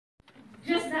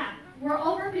we're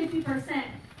over 50%.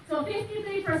 So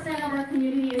 53% of our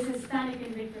community is Hispanic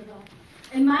in Victorville.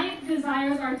 And my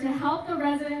desires are to help the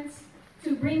residents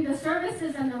to bring the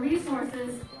services and the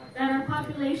resources that our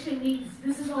population needs.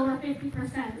 This is over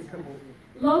 50%.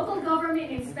 Local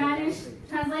government in Spanish,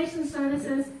 translation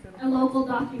services, and local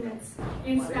documents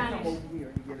in Spanish.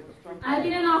 I've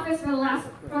been in office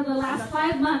for the last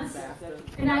 5 months,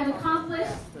 and I've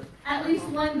accomplished at least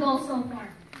one goal so far.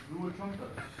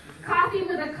 Coffee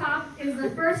with a Cop is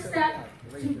the first step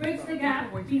to bridge the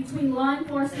gap between law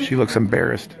enforcement. She looks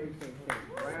embarrassed.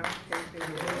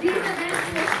 These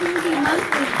events will soon be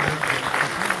monthly.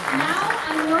 Now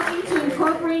I'm working to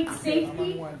incorporate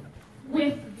safety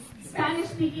with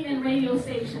Spanish-speaking and radio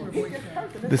stations.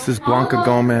 This is Blanca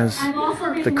Gomez,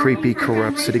 the creepy,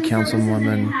 corrupt city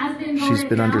councilwoman. She's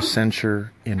been under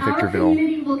censure in Victorville. Our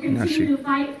community will continue to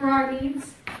fight for our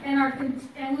needs,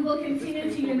 and we will continue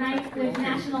to unite with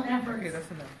national efforts.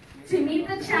 To meet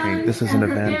the challenge, Okay, this is an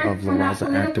event of La Raza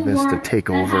activists to take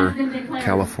over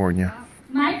California.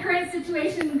 My current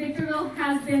situation in Victorville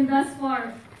has been thus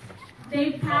far.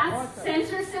 They've passed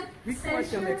censure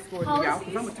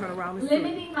policies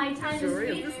limiting my time to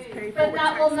speak, but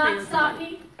that will not stop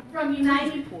me from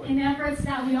uniting in efforts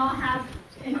that we all have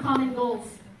in common goals.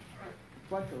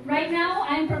 Right now,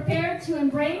 I'm prepared to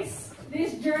embrace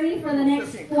this journey for the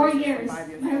next 4 years.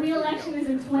 My re-election is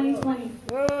in 2020.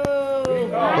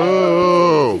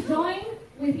 I join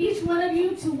with each one of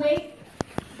you to wake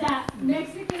that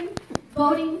Mexican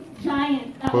voting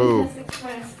giant that was just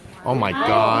expressed. Oh my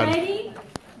God. I'm ready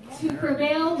to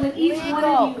prevail with each one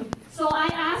of you. So I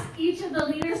ask each of the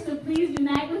leaders to please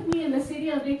unite with me in the city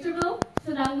of Victorville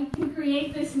so that we can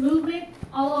create this movement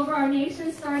all over our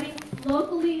nation, starting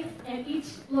locally at each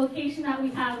location that we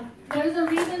have. There's a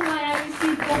reason why I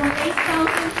received over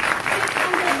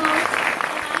 8,600 votes,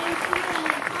 and I am seeing an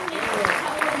incumbent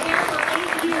that was there for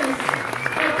 8 years.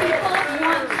 The people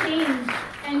want change,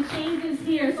 and change is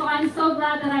here. So I'm so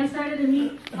glad that I started to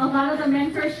meet a lot of the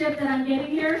mentorship that I'm getting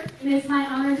here, and it's my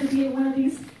honor to be at one of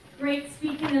these great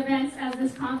speaking events as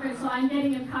this conference. So I'm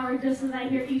getting empowered just as I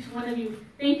hear each one of you.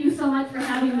 Thank you so much for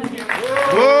having me here.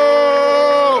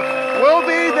 Whoa! We'll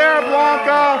be there,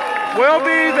 Blanca. We'll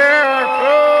be there.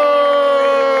 Whoa!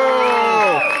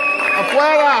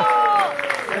 Afuera!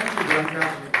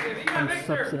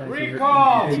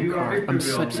 I'm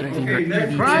subsidizing your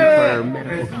EBT for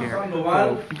medical care.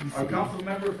 Our council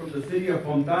member from the city of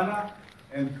Fontana,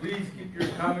 and please keep your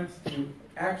comments to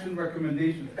action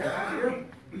recommendations.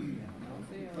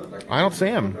 I don't see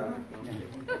him.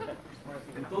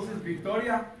 Entonces,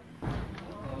 Victoria.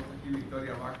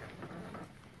 Victoria Vaca.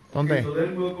 ¿Dónde? Okay, so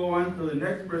then we'll go on to the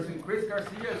next person, Chris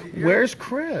Garcia. Where's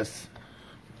Chris?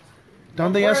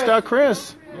 ¿Dónde está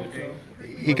Chris? Okay.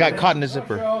 He got caught in his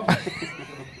zipper.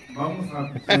 Vamos a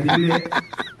pedirle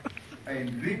a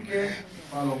Enrique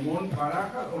Salomón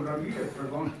Baraja o Ramírez,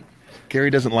 perdón. Gary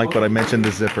doesn't like what I mentioned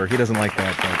the zipper. He doesn't like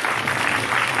that. But...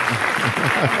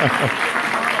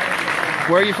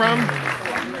 Where are you from?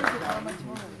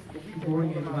 Good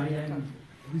morning, everybody. I'm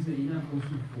Riverside,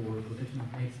 consul for protection of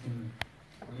Mexican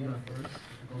first.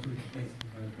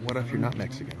 What if you're not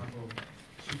Mexican?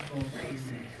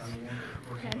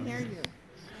 Can't hear you.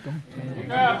 Don't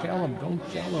tell him. Don't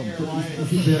tell him.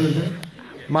 Is it better there?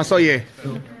 Más oye. So,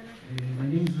 my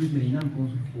name is Luis Medina. I'm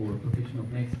consul for protection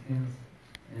of Mexicans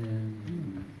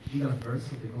and legal affairs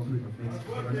of the Consulate of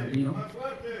Mexico, Bernardino.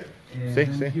 And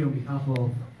I'm here on behalf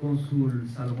of Consul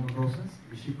Salomón Rosas,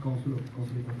 the chief consul of the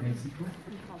Consulate of Mexico,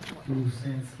 who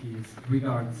sends his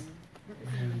regards.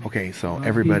 Okay, so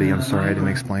everybody, I'm sorry I didn't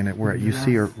explain it. We're at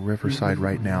UC Riverside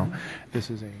right now. This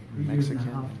is a Mexican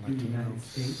and Latino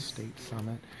state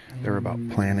summit. They're about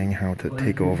planning how to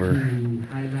take over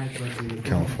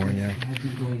California.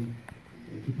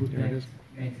 There it is.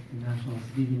 Mexican nationals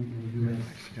living in the U.S.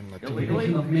 Mexican, The Latino.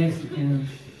 protection of Mexicans,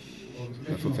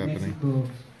 That's what's happening. Mexico's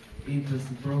interest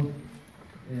abroad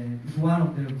is one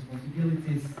of the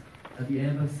responsibilities at the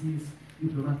embassies,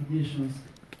 diplomatic missions,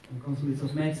 and consulates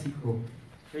of Mexico.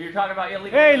 So you're talking about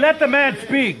illegal... Hey, let the man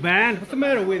speak, man. What's the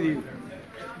matter with you?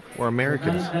 We're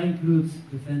Americans. That includes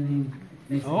defending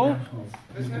Mexican nationals.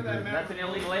 That's an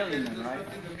illegal alien, then, right?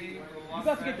 You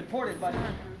got to get deported by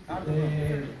now.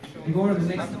 The government of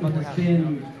Mexico has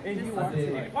been at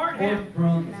the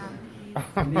forefront,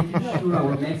 making sure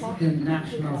our Mexican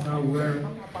nationals are aware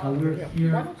that we're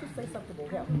here to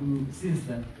assist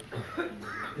them.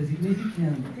 The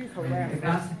significant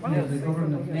capacity of the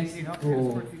government of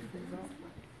Mexico.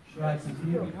 Should I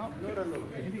continue?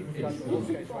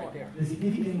 The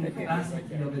significant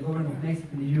capacity of the government of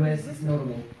Mexico in the U.S. is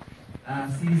notable,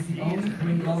 as it is the only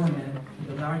free government with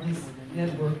the largest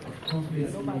network of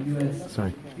consulates in the U.S.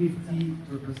 Sorry. 50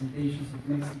 representations of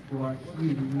Mexico are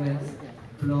here in the U.S.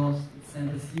 plus its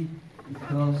embassy,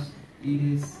 because it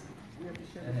is,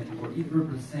 or it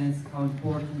represents how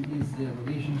important is the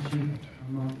relationship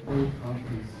among both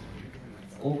countries.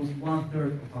 It's almost 1/3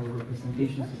 of our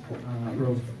representations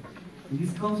abroad. In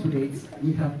these consulates,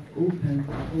 we have opened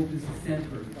advocacy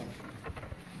centers.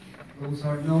 Those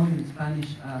are known in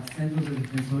Spanish as Centros de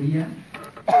Defensoría.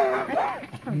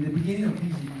 In the beginning of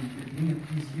this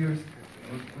year,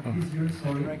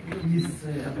 these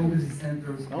advocacy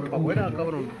centers were opened. I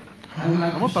would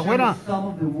like to share some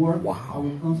of the work our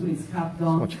consulates have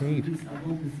done in these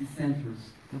advocacy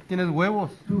centers. ¿Tienes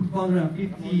huevos?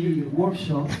 250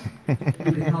 workshops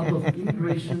with the help of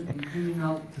immigration and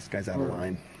criminal. This guy's out of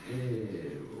line.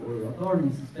 Or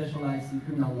attorneys specialized in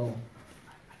criminal law.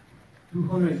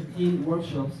 218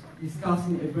 workshops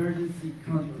discussing emergency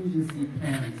contingency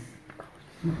plans.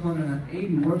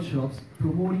 280 workshops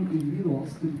promoting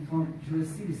individuals to become U.S.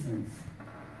 citizens.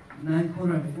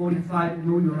 945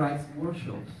 know your rights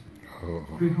workshops.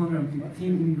 315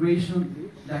 immigration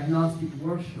diagnostic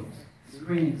workshops.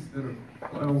 Screenings that are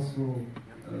also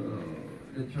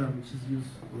the term which is used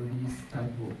for these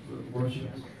type of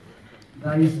workshops.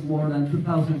 That is more than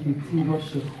 2,015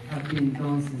 workshops have been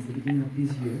done since the beginning of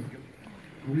this year.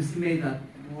 We estimate that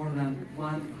more than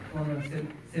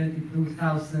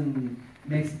 172,000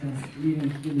 Mexicans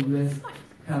living in the U.S.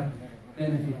 have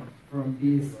benefited from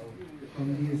these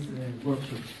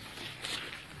workshops.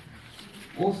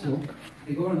 Also,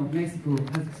 the government of Mexico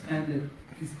has expanded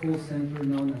this call center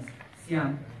known as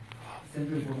CIAM,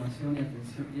 Centro de Información y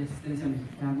Asistencia a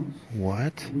Mexicanos.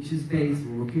 What? Which is based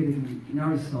or located in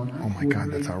Arizona. Oh my God,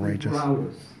 that's outrageous. 24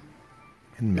 hours.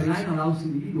 In The Mexico. line allows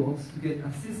individuals to get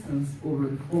assistance over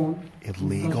the phone.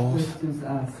 Illegals? Such questions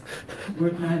as,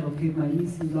 where can I locate my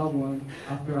missing loved one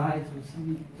after ICE or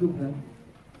CBP took them?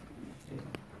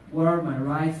 What are my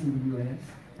rights in the U.S.?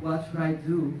 What should I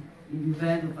do in the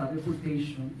event of a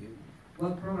deportation?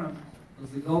 What program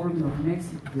does the government of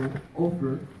Mexico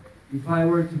offer if I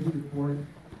were to be deported?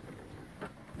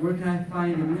 Where can I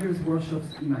find the nearest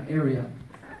workshops in my area?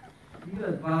 Legal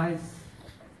advice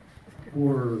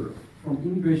from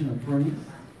immigration attorneys,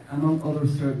 among other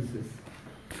services.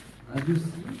 As you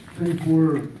see,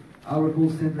 24-hour call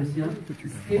center here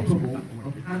is capable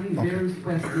of handling various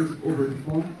questions over the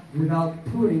phone without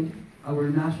putting our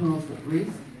nationals at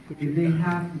risk if they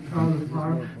have to travel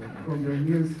far from their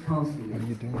nearest consulate. What are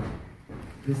you doing?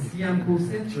 The CIAM call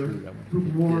center took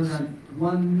more than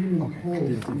 1 million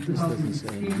calls in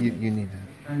 2016. You need to.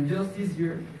 And just this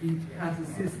year, it has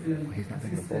assisted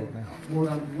more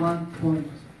than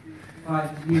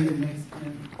 1.5 million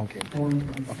Mexicans calling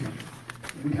for this year.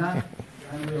 With that,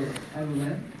 I will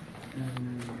end.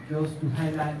 Just to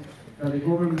highlight that the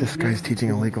government... This guy's teaching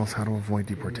illegals how to avoid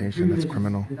deportation. That's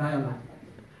criminal. The dialogue.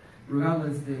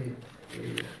 Regardless,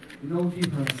 no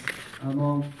difference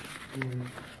among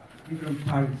different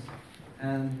parties.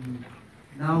 And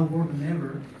now more than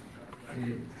ever,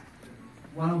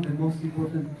 one of the most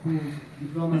important tools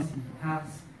diplomacy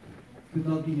has could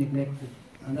not be neglected,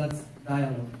 and that's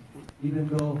dialogue. Even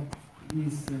though there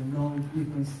is no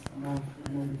difference among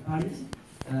the parties,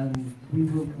 and we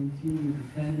will continue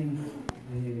defending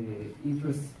the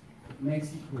interests of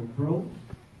Mexico abroad,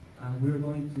 and we're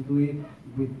going to do it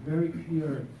with very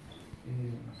clear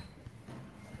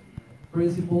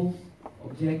principles,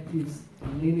 objectives,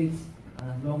 and limits, and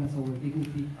as long as our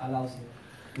dignity allows it.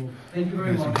 So, thank you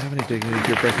very You guys much. don't have any dignity if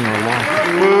you're breaking our law.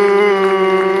 Woo!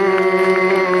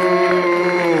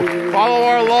 Follow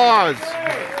our laws.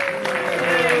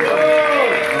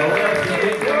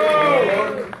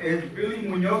 Es Billy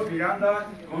Muñoz Miranda,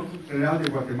 cónsul general de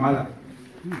Guatemala.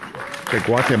 De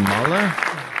Guatemala?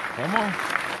 ¿Cómo?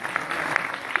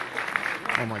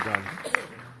 Oh my God.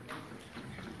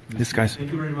 This guy's,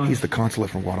 Thank you very much. he's the consulate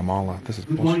from Guatemala. This is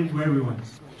Good bullshit. morning to everyone.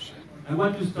 I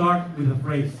want to start with a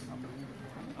phrase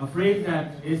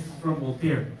that is from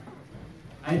Voltaire.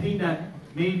 I think that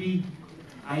maybe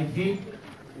I hate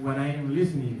what I am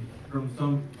listening from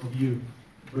some of you,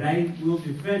 but I will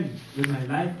defend with my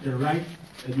life the right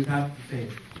that you have to say.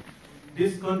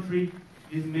 This country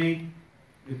is made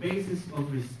the basis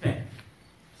of respect.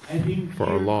 I think For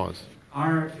our laws.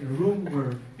 are in a room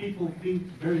where people think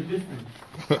very different.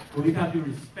 But we have the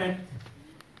respect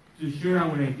to share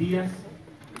our ideas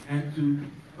and to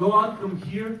go out from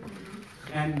here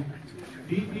and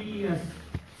be as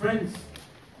friends.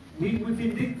 We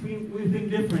think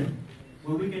different,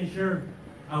 but we can share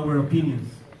our opinions.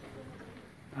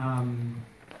 Our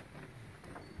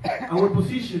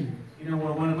position in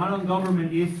our Guatemalan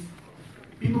government is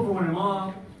people from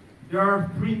Guatemala, there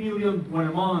are 3 million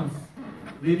Guatemalans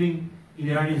living in the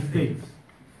United States.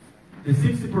 The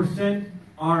 60%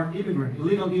 are immigrants,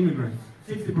 illegal immigrants,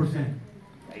 60%.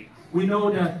 We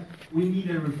know that we need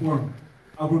a reform.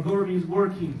 Our government is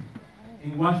working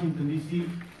in Washington, D.C.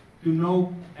 to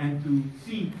know and to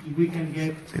see if we can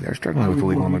get... See, they're struggling with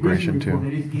illegal immigration, too.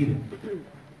 That is needed.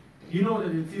 You know that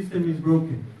the system is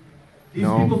broken. These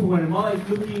No. people from Guatemala is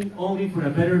looking only for a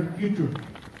better future,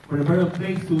 for a better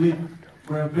place to live,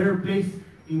 for a better place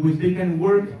in which they can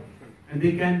work and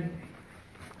they can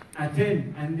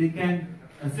attend and they can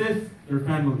assist their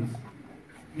families.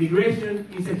 Migration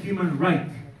is a human right.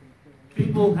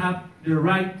 People have the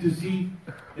right to see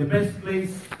the best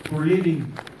place for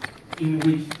living in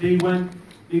which they want,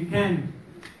 they can.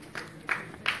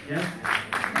 Yes?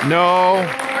 No.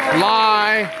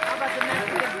 Lie. How about the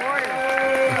Mexican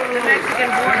border? The Mexican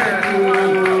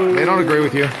border. They don't agree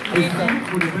with you.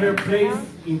 For the better place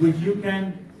in which you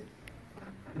can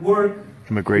work.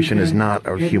 Immigration is not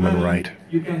a get human money, right.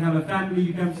 You can have a family,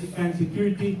 you can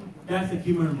security. That's a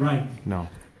human right. No.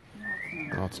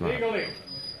 No, it's not.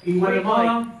 In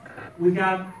Guatemala, we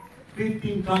have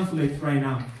 15 consulates right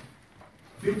now.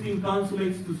 15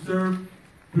 consulates to serve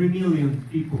 3 million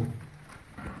people.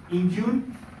 In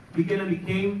June, we're gonna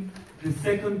become the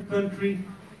second country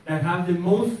that has the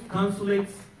most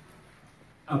consulates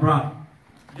abroad,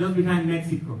 just behind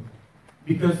Mexico.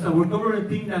 Because our government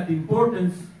thinks that the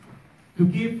importance to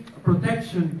give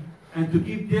protection and to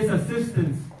give this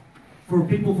assistance for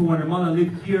people from Guatemala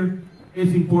live here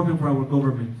is important for our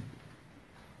government.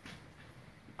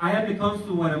 I have the consul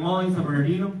to Guatemala in San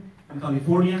Bernardino, in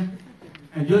California,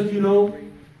 and just you know,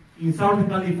 in Southern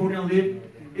California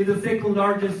is the second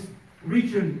largest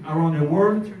region around the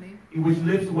world in which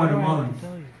lives Guatemalans.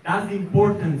 That's the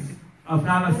importance of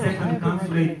having a second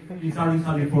consulate in Southern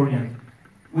California.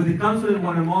 With the consulate of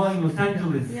Guatemala in Los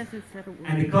Angeles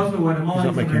and the consulate of Guatemala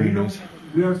in San Bernardino,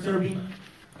 we are serving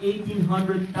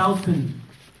 1,800,000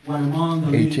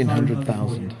 Guatemalans.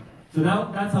 1,800,000. So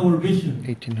that's our vision,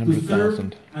 to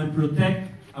serve and protect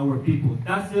our people.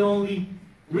 That's the only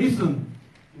reason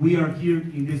we are here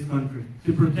in this country,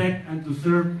 to protect and to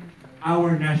serve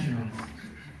our nationals.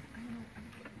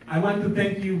 I want to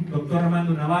thank you, Dr.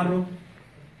 Armando Navarro,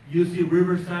 UC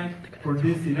Riverside, for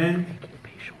this event.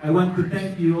 I want to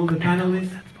thank you, all the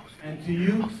panelists, and to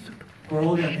you for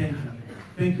all the attention.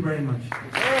 Thank you very much.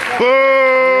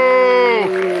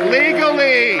 Boo!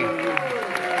 Legally!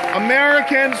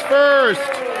 Americans first!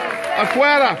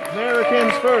 Afuera!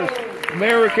 Americans first!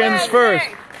 Americans first!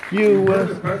 You heard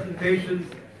the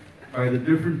presentations by the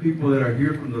different people that are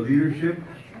here from the leadership.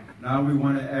 Now we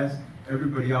want to ask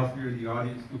everybody else here in the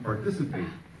audience to participate.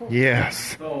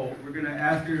 Yes. So we're going to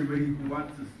ask everybody who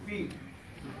wants to speak to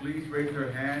please raise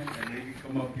their hand and maybe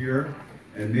come up here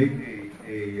and make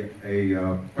a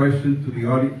question to the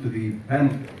audience, to the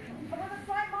panel. With a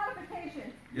slight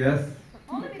modification. Yes.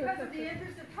 Only because of the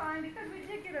interest of time, because we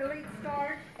did get a late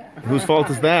start. Whose fault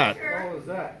is that? What was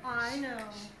that? I know.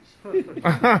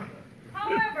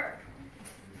 However,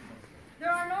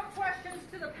 there are no questions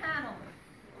to the panel.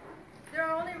 There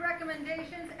are only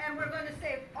recommendations, and we're going to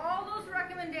save all those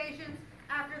recommendations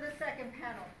after the second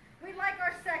panel. We'd like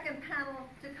our second panel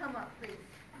to come up, please.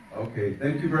 Okay,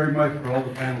 thank you very much for all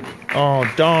the panelists. Oh,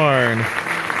 darn.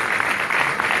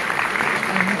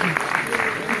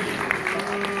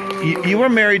 You were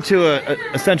married to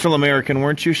a Central American,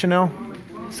 weren't you, Chanel?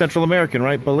 Central American,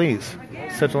 right? Belize.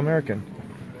 Central American.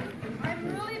 I'm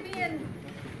really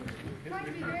trying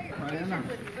to be very patient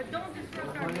with you, but don't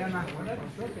disrupt our meeting.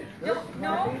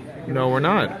 No? No, we're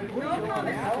not. No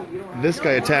comments. This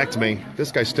guy attacked me.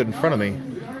 This guy stood in front of me.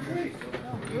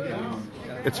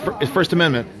 It's First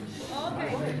Amendment. Okay.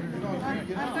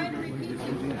 I'm trying to repeat you. This is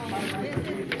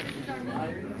our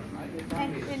meeting.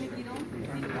 And if you don't be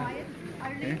quiet, I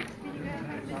don't know, you guys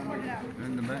have to sort it out.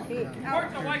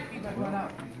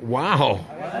 Wow.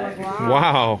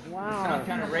 Wow. Sounds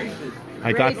kind of racist.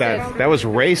 I got that. That was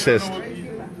racist.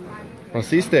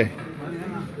 Raciste. They're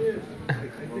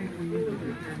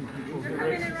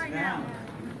coming in right now.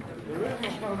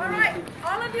 All right,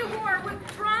 all of you who are with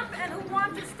Trump and who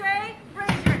want to stay,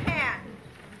 raise your hand.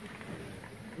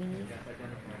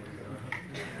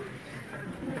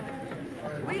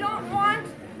 We don't want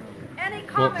any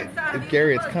comments out of you.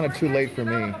 Gary, it's because kind of we're too here late to for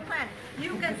me. develop a plan.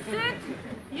 You can sit,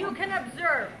 you can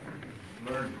observe.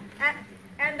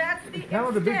 And that's the Tell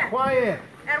him to be extent. quiet.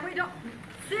 And we don't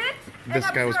sit and This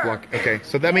guy was observe. walking. Okay,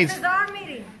 so that means. This is our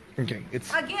meeting. Okay,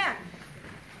 it's.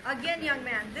 Again, young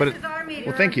man, this But is our meeting.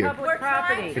 well, thank you. We're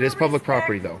trying to It is public respect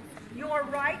property, though. Your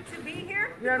right to be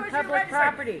here You're on because public registered.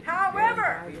 property.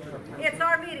 However, it's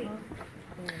our meeting.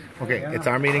 Okay, it's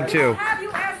our meeting too. Have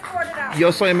you escorted out?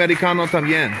 Yo soy americano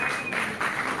también.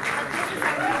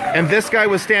 And this guy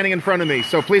was standing in front of me,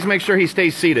 so please make sure he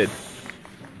stays seated.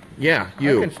 Yeah,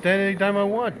 you. I can stand anytime I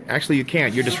want. Actually, you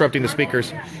can't. You're disrupting the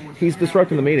speakers. He's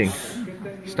disrupting the meeting.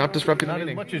 Stop disrupting the Not as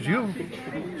meeting. much as you.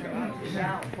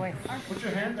 Put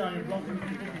your hand down, you're blocking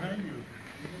people behind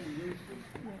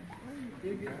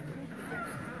you.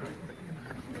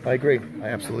 I agree. I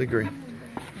absolutely agree.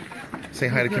 Say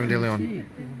hi to Kevin De Leon.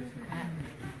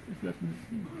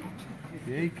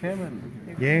 Yay, Kevin.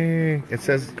 Yay. It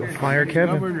says go fire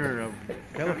Kevin. Governor of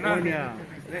California.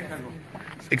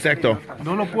 Exacto.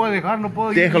 No lo puedo dejar, no puedo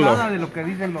oír Déjalo. nada de lo que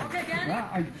dicen los.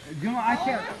 I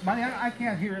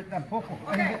can't hear it tampoco.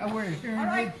 We're hearing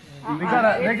aids.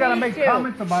 They gotta make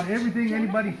comments about everything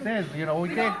anybody says. You know,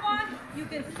 You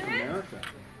can sit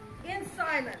in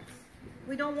silence.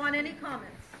 We don't want any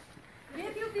comments.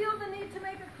 If you feel the need to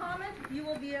make a comment, you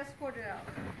will be escorted out.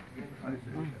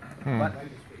 But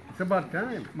it's about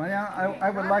time. I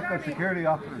would like a security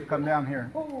officer to come down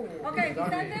here. Okay,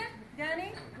 Vicente,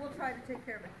 Danny, we'll try to take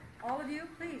care of it. All of you,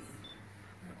 please.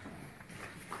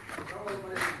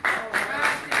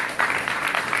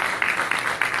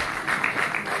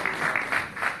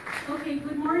 Okay,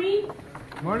 good morning.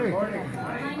 Morning.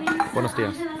 My name is Buenos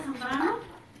días. Angela Zambrano,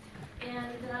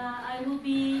 and I will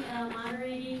be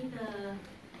moderating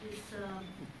this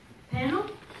panel.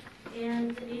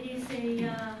 And it is an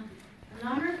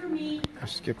honor for me I'm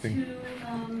skipping. to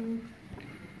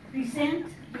present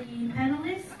the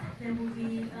panelists that will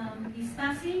be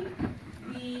discussing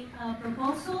the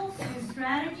proposals and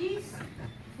strategies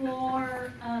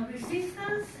for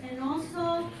resistance, and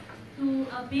also to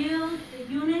build the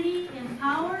unity and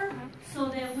power so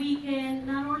that we can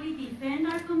not only defend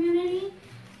our community,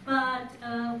 but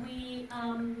we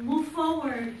move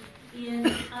forward in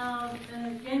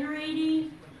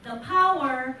generating the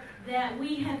power that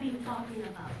we have been talking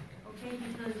about, okay?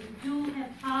 Because we do have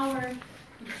power to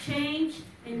change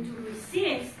and to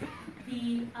resist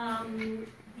the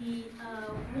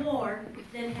war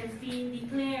that has been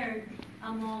declared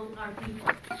among our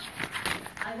people.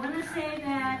 I want to say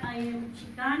that I am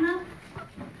Chicana.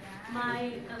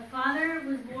 My father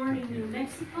was born in New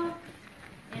Mexico,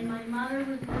 and my mother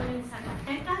was born in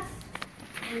Zacatecas,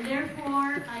 and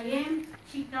therefore I am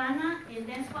Chicana, and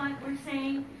that's why we're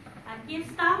saying, aquí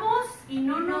estamos y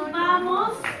no nos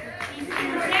vamos. Y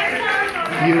se aceptan.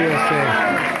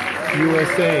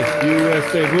 USA.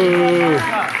 USA. Woo.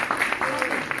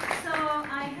 So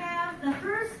I have the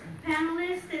first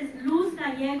panelist is Luz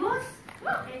Gallegos,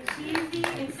 and she is the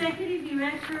executive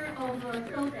director of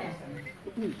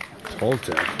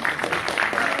Protest.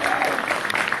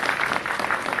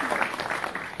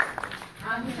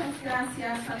 Muchas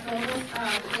gracias a todos.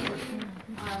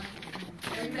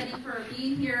 Thank you, everybody, for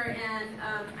being here. And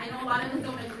I know a lot of us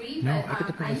don't agree, No, but I get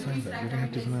to put I my signs up. respect You don't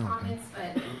have to everybody's smell it, comments,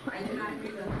 but I do not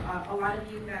agree with a lot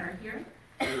of you that are here.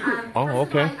 Oh, First of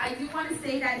okay. all, I do want to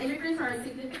say that immigrants are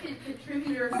significant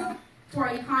contributors to our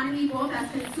economy, both as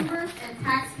consumers and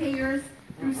taxpayers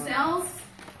through sales,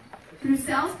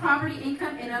 property,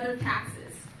 income, and other taxes.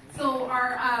 So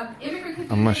our immigrant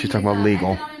community Unless she's talking about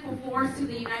legal. is an economical force to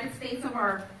the United States of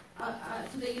our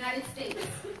to the United States.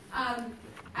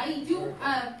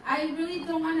 I really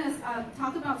don't want to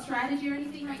talk about strategy or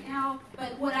anything right now,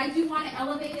 but what I do want to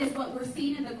elevate is what we're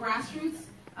seeing in the grassroots.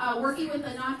 Working with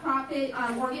a nonprofit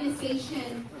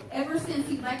organization, ever since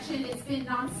election, it's been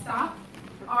nonstop.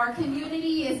 Our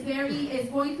community is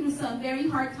going through some very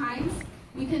hard times.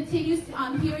 We continue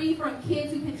hearing from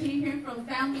kids. We continue hearing from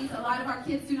families. A lot of our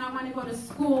kids do not want to go to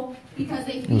school because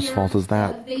they fear. Whose fault is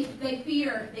that? They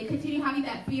continue having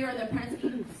that fear of their parents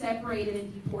being separated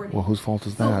and deported. Well, whose fault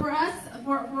is So that?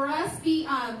 for us,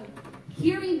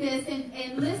 hearing this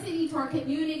and listening to our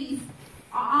communities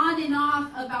on and off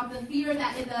about the fear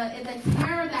that and the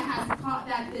terror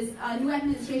that this new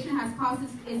administration has caused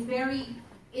is very.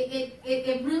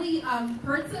 It really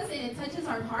hurts us and it touches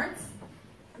our hearts.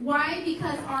 Why?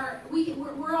 Because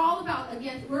we're all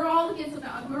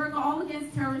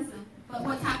against terrorism. But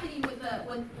what's happening with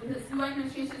this new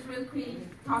administration is really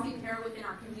causing terror within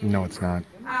our community. No, it's not.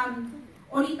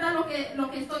 Ahorita lo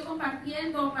que estoy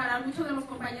compartiendo para muchos de los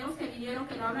compañeros que vinieron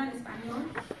que no hablan español,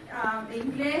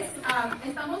 inglés,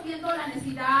 estamos viendo la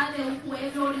necesidad de un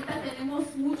pueblo. Ahorita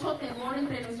tenemos mucho temor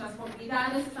entre nuestras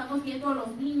comunidades. Estamos viendo los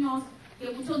niños que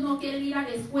muchos no quieren ir a la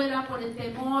escuela por el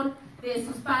temor de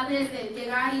sus padres, de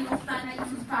llegar y no están ahí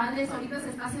sus padres. Ahorita se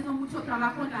está haciendo mucho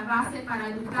trabajo en la base para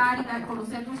educar y dar a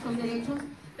conocer nuestros derechos,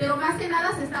 pero más que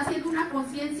nada se está haciendo una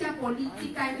conciencia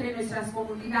política entre nuestras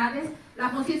comunidades,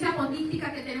 la conciencia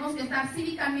política que tenemos que estar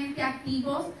cívicamente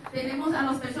activos, tenemos a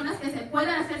las personas que se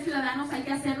puedan hacer ciudadanos, hay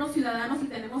que hacerlos ciudadanos y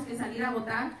tenemos que salir a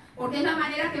votar, porque es la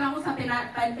manera que vamos a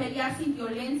pelear sin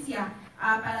violencia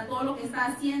para todo lo que está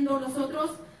haciendo.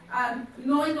 Nosotros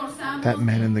no endorsamos. That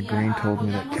man in the green told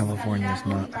me that California is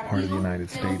not a part of the United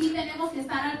Pero States. sí tenemos que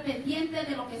estar al pendiente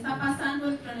de lo que está pasando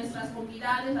entre nuestras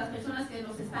comunidades, las personas que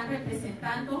nos están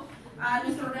representando.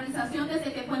 Nuestra organización,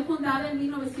 desde que fue fundada en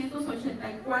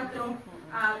 1984,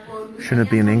 Shouldn't it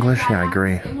be in English? Yeah, I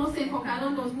agree. hemos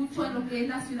enfocado mucho en lo que es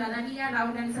la ciudadanía. La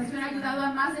organización ha ayudado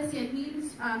a más de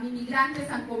 100,000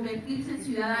 inmigrantes a convertirse en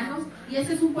ciudadanos, y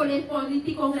ese es un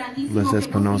político grandísimo. Liz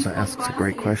Espinosa asks a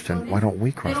great question. Why don't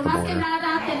we cross Pero the más que border?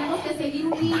 nada tenemos que seguir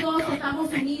unidos,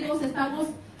 estamos unidos, estamos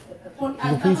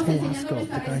enseñando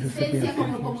nuestra resistencia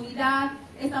como comunidad,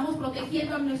 estamos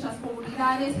protegiendo a nuestras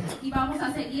comunidades y vamos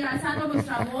a seguir alzando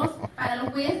nuestra voz para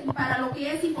lo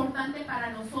que es importante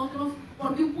para nosotros,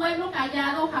 porque un pueblo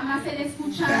callado jamás será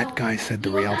escuchado. That guy said the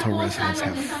Rialto residents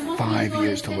have 5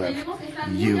 years to live. Tenemos que estar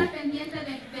muy You. al pendiente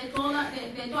de todas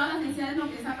las necesidades de lo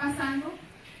que está pasando,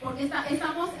 porque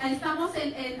estamos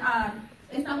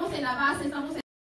en la base, estamos